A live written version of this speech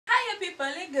people,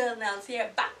 your girl Nels here,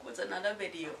 back with another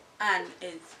video, and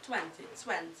it's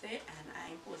 2020 and I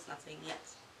ain't post nothing yet.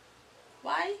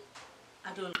 Why?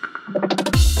 I don't know.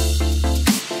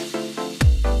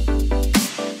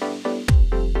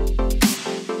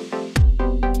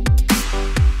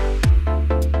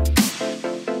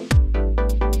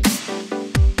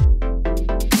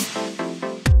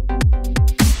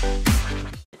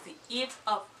 It's the 8th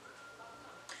of,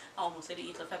 I almost said the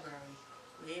 8th of February.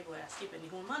 Wait, boy, I'm skipping the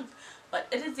whole month. But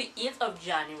it is the 8th of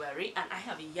January and I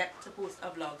have yet to post a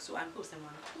vlog, so I'm posting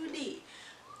one today.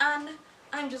 And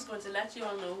I'm just going to let you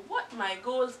all know what my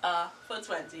goals are for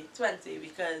 2020,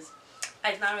 because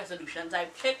it's not resolutions I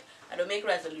pick. I don't make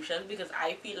resolutions because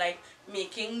I feel like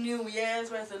making New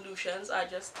Year's resolutions are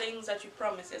just things that you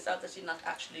promise yourself that you're not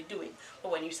actually doing.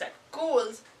 But when you set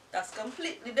goals, that's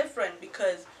completely different,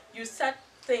 because you set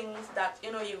things that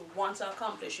you want to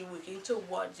accomplish, you're working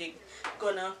towards, you're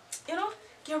gonna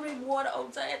get reward out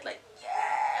of it. Like,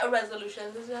 yeah,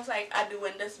 resolutions is just like, I'm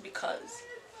doing this because.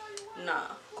 Nah,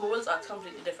 goals are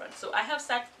completely different. So I have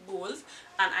set goals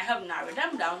and I have narrowed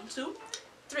them down to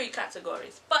 3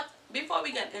 categories. But before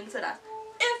we get into that,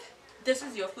 if this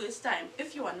is your first time,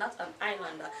 if you are not an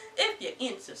islander, if you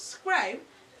ain't subscribed,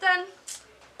 then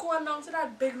go on down to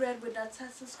that big red with that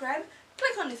says subscribe,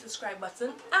 click on the subscribe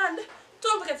button, and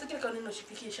don't forget to click on the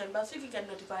notification bell so you can get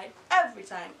notified every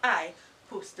time I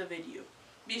post a video.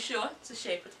 Be sure to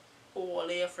share it with all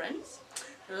of your friends.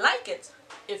 Like it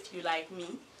if you like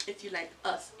me, if you like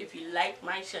us, if you like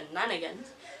my shenanigans,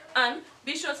 and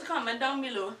be sure to comment down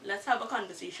below. Let's have a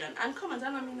conversation and comment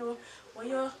and let me know what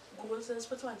your goals is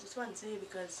for 2020,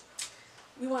 because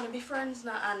we want to be friends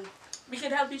now and we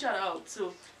can help each other out.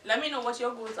 So let me know what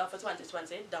your goals are for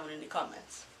 2020 down in the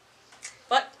comments.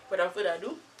 But without further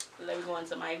ado, let me go on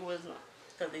to my goals now,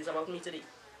 because it's about me today.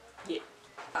 Yeah.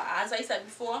 As I said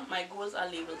before, my goals are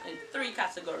labeled in 3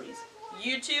 categories: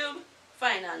 YouTube,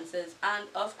 finances, and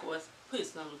of course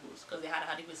personal goals, because they had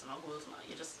the personal goals now.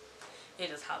 You just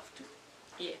have to.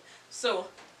 Yeah. So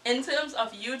in terms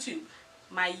of YouTube,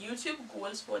 my YouTube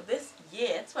goals for this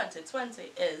year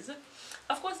 2020 is,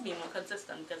 of course, being more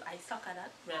consistent, because I suck at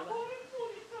that real well.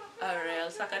 I real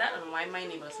suck at that, and why my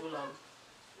neighbor so long.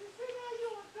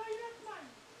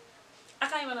 I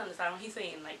can't even understand what he's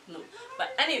saying, like, no.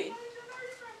 But anyway,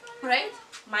 right,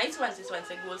 my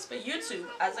 2020 goals for YouTube,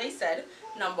 as I said,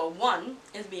 number 1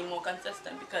 is being more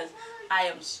consistent, because I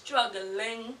am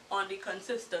struggling on the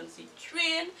consistency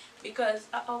train, because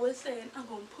I always saying I'm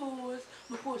gonna post,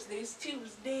 my post day is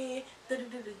Tuesday,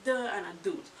 and I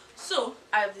don't. So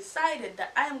I've decided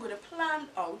that I am gonna plan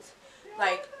out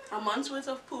like a month's worth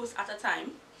of posts at a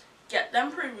time, get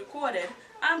them pre-recorded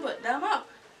and put them up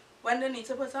when they need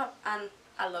to put up. And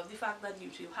I love the fact that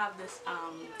YouTube have this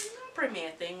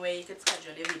premiere thing where you could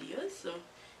schedule your videos. So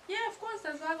yeah, of course,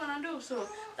 that's what I'm gonna do. So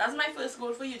that's my first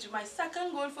goal for YouTube. My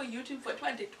second goal for YouTube for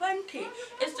 2020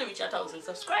 is to reach 1,000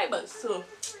 subscribers. So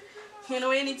you know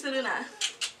what you need to do now?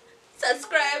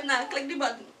 Subscribe now. Click the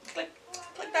button. Click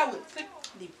that word. Click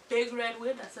the big red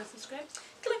word that says subscribe.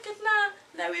 Click it now.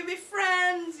 Let we be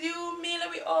friends. You, me,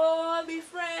 let we all be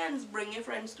friends. Bring your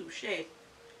friends to share,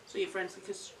 so your friends can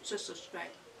just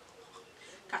subscribe.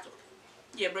 Cut off.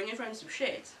 Yeah, bring your friends to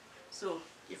share it, so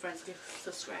your friends can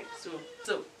subscribe.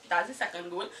 So that's the second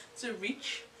goal, to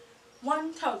reach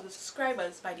 1,000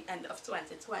 subscribers by the end of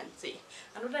 2020.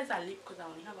 I know that's a leap because I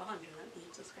only have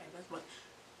 108 subscribers, but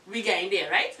we getting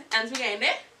there, right? And we getting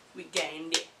there, we getting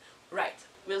there, right?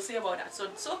 We'll see about that. So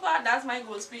far that's my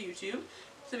goals for YouTube: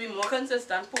 to be more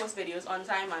consistent, post videos on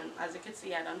time, and as you can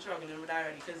see, I'm struggling with that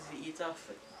already because it's the 8th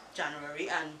of January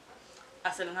and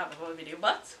I still don't have a whole video.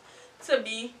 But to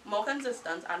be more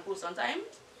consistent and post on time,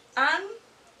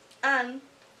 and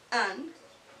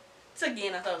to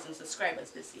gain 1,000 subscribers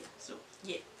this year. So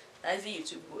yeah, that is the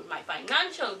YouTube goal. My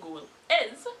financial goal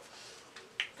is,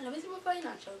 let me see my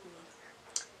financial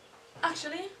goal.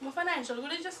 Actually, my financial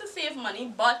goal is just to save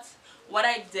money. But what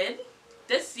I did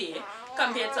this year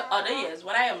compared to other years,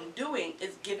 what I am doing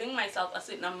is giving myself a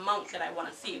certain amount that I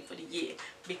want to save for the year,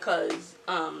 because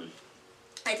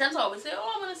I tend to always say,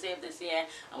 oh, I want to save this year,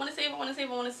 I want to save, I want to save,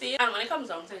 I want to save. And when it comes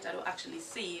down to it, I don't actually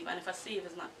save. And if I save,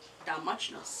 it's not that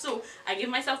much now. So I give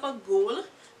myself a goal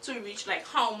to reach like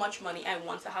how much money I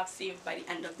want to have saved by the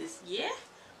end of this year,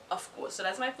 of course. So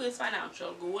that's my first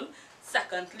financial goal.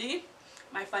 Secondly,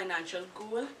 my financial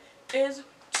goal is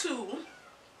to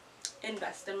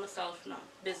invest in myself now,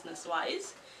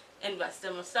 business-wise. Invest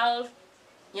in myself,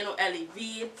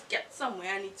 elevate, get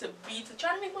somewhere I need to be to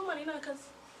try to make more money now, because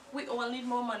we all need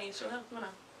more money. So help me now.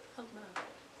 Help me now.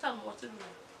 Tell me what to do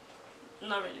now.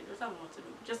 Not really, just tell me what to do.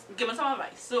 Just give me some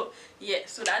advice. So yeah,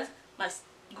 so that's my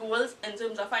goals in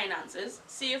terms of finances,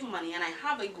 save money, and I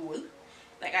have a goal,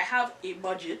 like I have a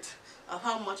budget of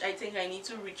how much I think I need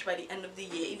to reach by the end of the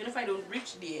year. Even if I don't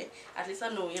reach there, at least I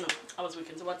know, you know, I was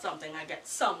working towards something, I get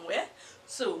somewhere.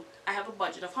 So I have a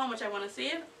budget of how much I want to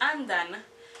save. And then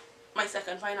my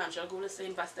second financial goal is to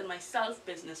invest in myself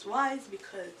business wise,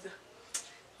 because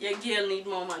your girl need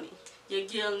more money. Your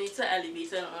girl needs to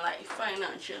elevate in life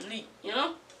financially, you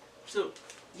know. So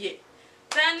yeah,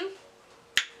 then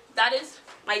that is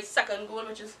my second goal,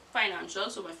 which is financial.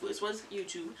 So my first was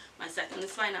YouTube, my second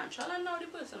is financial, and now the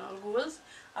personal goals.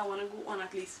 I want to go on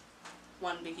at least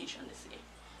one vacation this year.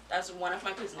 That's one of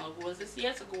my personal goals this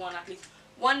year, to go on at least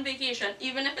one vacation,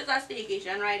 even if it's a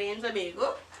staycation right in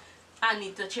Tobago. I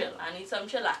need to chill. I need some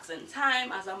chillaxing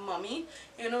time as a mommy.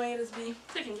 You know, I just be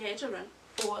taking care of children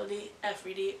all day,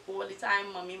 every day, all the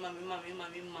time. Mommy, mommy, mommy,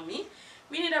 mommy, mommy.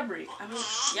 We need a break. I mean,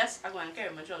 yes, I go and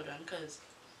carry my children because,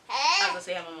 as I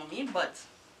say, I'm a mommy, but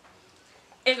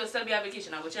it will still be a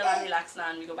vacation. I go chill and relax now,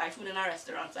 and we go buy food in a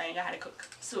restaurant, so I ain't gonna have to cook.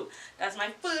 So that's my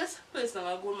first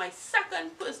personal goal. My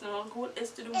second personal goal is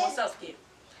to do more self-care,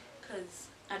 because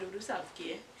I don't do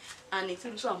self-care. I need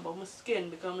to do something about my skin,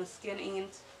 because my skin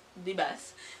ain't the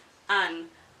best, and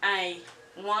I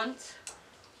want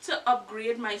to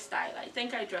upgrade my style. I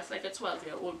think I dress like a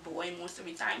 12-year-old boy most of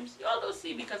the times. You all don't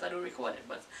see because I don't record it,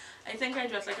 but I think I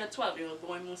dress like a 12-year-old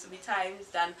boy most of the times.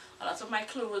 Then a lot of my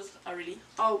clothes are really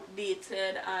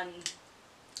outdated and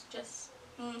just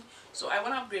so I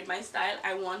want to upgrade my style.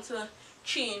 I want to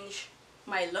change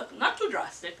my look, not too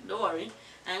drastic, don't worry.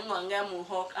 I ain't gonna get a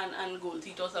mohawk and gold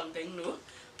teeth or something, no,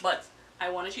 but I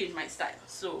want to change my style.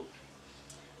 So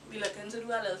be looking to do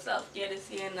a little self-care this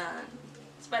year and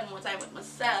spend more time with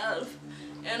myself,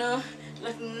 you know,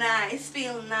 look nice,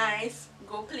 feel nice,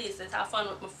 go places, have fun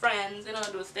with my friends, you know,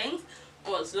 those things.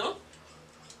 Also,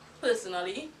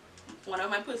 personally, one of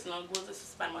my personal goals is to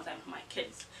spend more time with my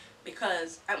kids,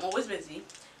 because I'm always busy.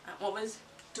 I'm always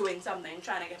doing something,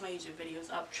 trying to get my YouTube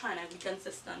videos up, trying to be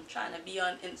consistent, trying to be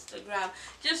on Instagram,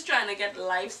 just trying to get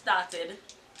life started.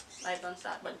 Life don't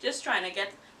start, but just trying to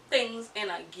get things in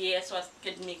a gear so I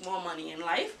could make more money in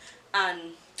life, and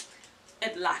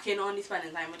it lacking on the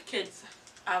spending time with kids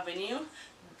avenue.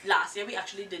 Last year we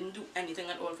actually didn't do anything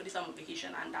at all for the summer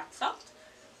vacation, and that sucked.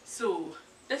 So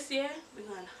this year we're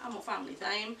gonna have more family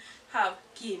time, have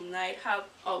game night, have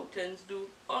outings, do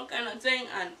all kind of thing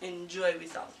and enjoy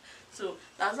ourselves. So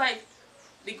that's like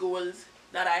the goals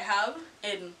that I have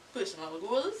in personal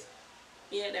goals.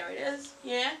 Yeah, there it is.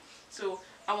 Yeah, so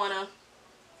I wanna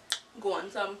go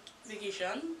on some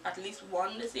vacation, at least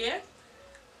one this year.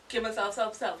 Give myself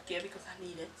some self-care because I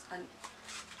need it.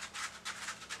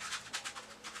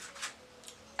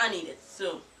 I need it.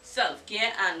 So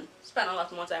self-care and spend a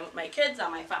lot more time with my kids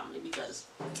and my family, because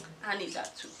I need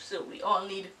that too. So we all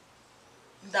need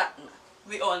that now.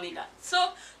 We all need that.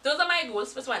 So those are my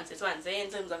goals for 2020 in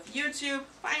terms of YouTube,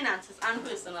 finances, and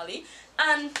personally.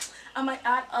 And I might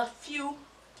add a few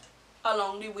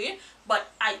along the way,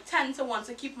 but I tend to want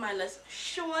to keep my list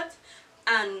short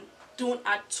and don't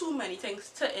add too many things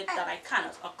to it that I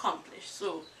cannot accomplish.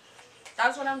 So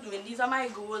that's what I'm doing. These are my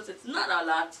goals. It's not a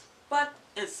lot, but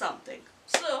it's something.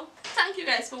 So thank you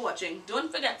guys for watching.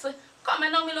 Don't forget to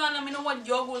comment down below and let me know what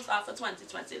your goals are for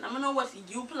 2020. Let me know what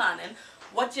you planning,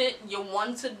 what you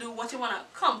want to do, what you want to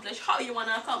accomplish, how you want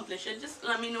to accomplish it. Just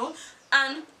let me know.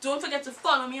 And don't forget to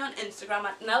follow me on Instagram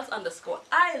at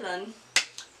Nels_Island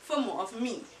for more of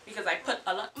me, because I put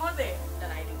a lot more there than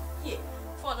I do here.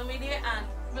 Follow me there and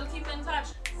we'll keep in touch.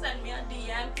 Send me a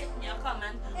DM, hit me a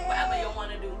comment, whatever you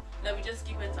want to do. Let me just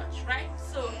keep in touch, right?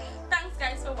 So thanks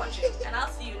guys for watching, and I'll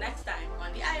see you next time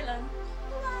on the island.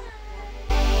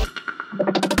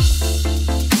 Bye.